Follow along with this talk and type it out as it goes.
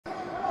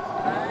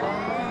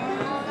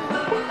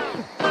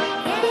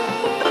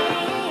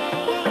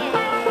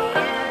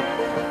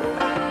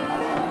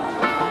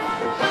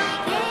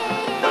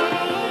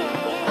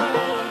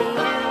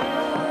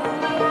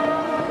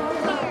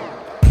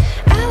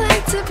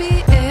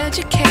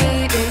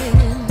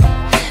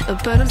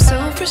but I'm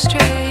so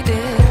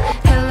frustrated.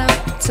 Hello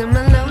to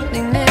my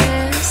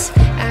loneliness.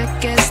 I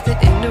guess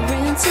that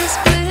ignorance is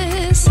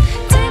bliss.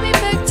 Take me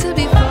back to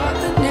before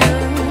the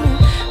new.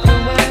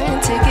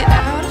 Rewind, take it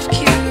out of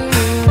cue.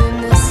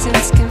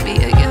 Innocence can be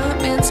a young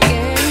man's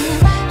game.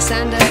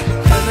 Signed up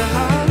for the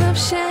hall of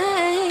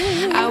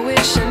shame. I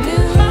wish I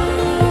knew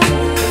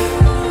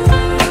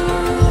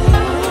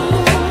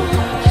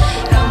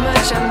how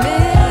much I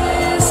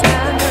miss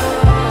not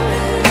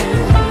knowing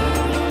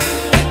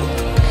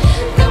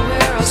that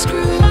we're all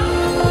screwed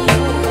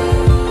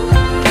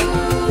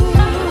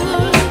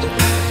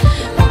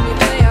when we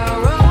play our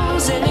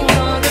roles and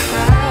ignore the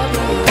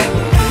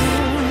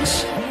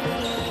problems.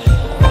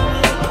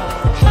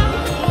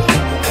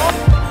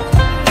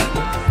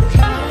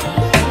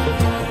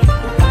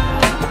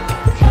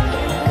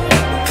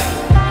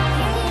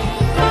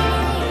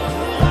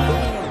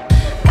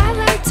 I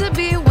like to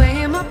be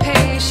away in my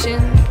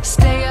patience.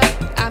 Stay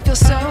up, I feel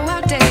so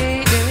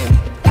outdated.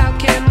 How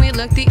can we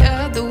look the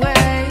other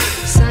way?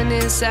 Sun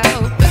is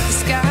out,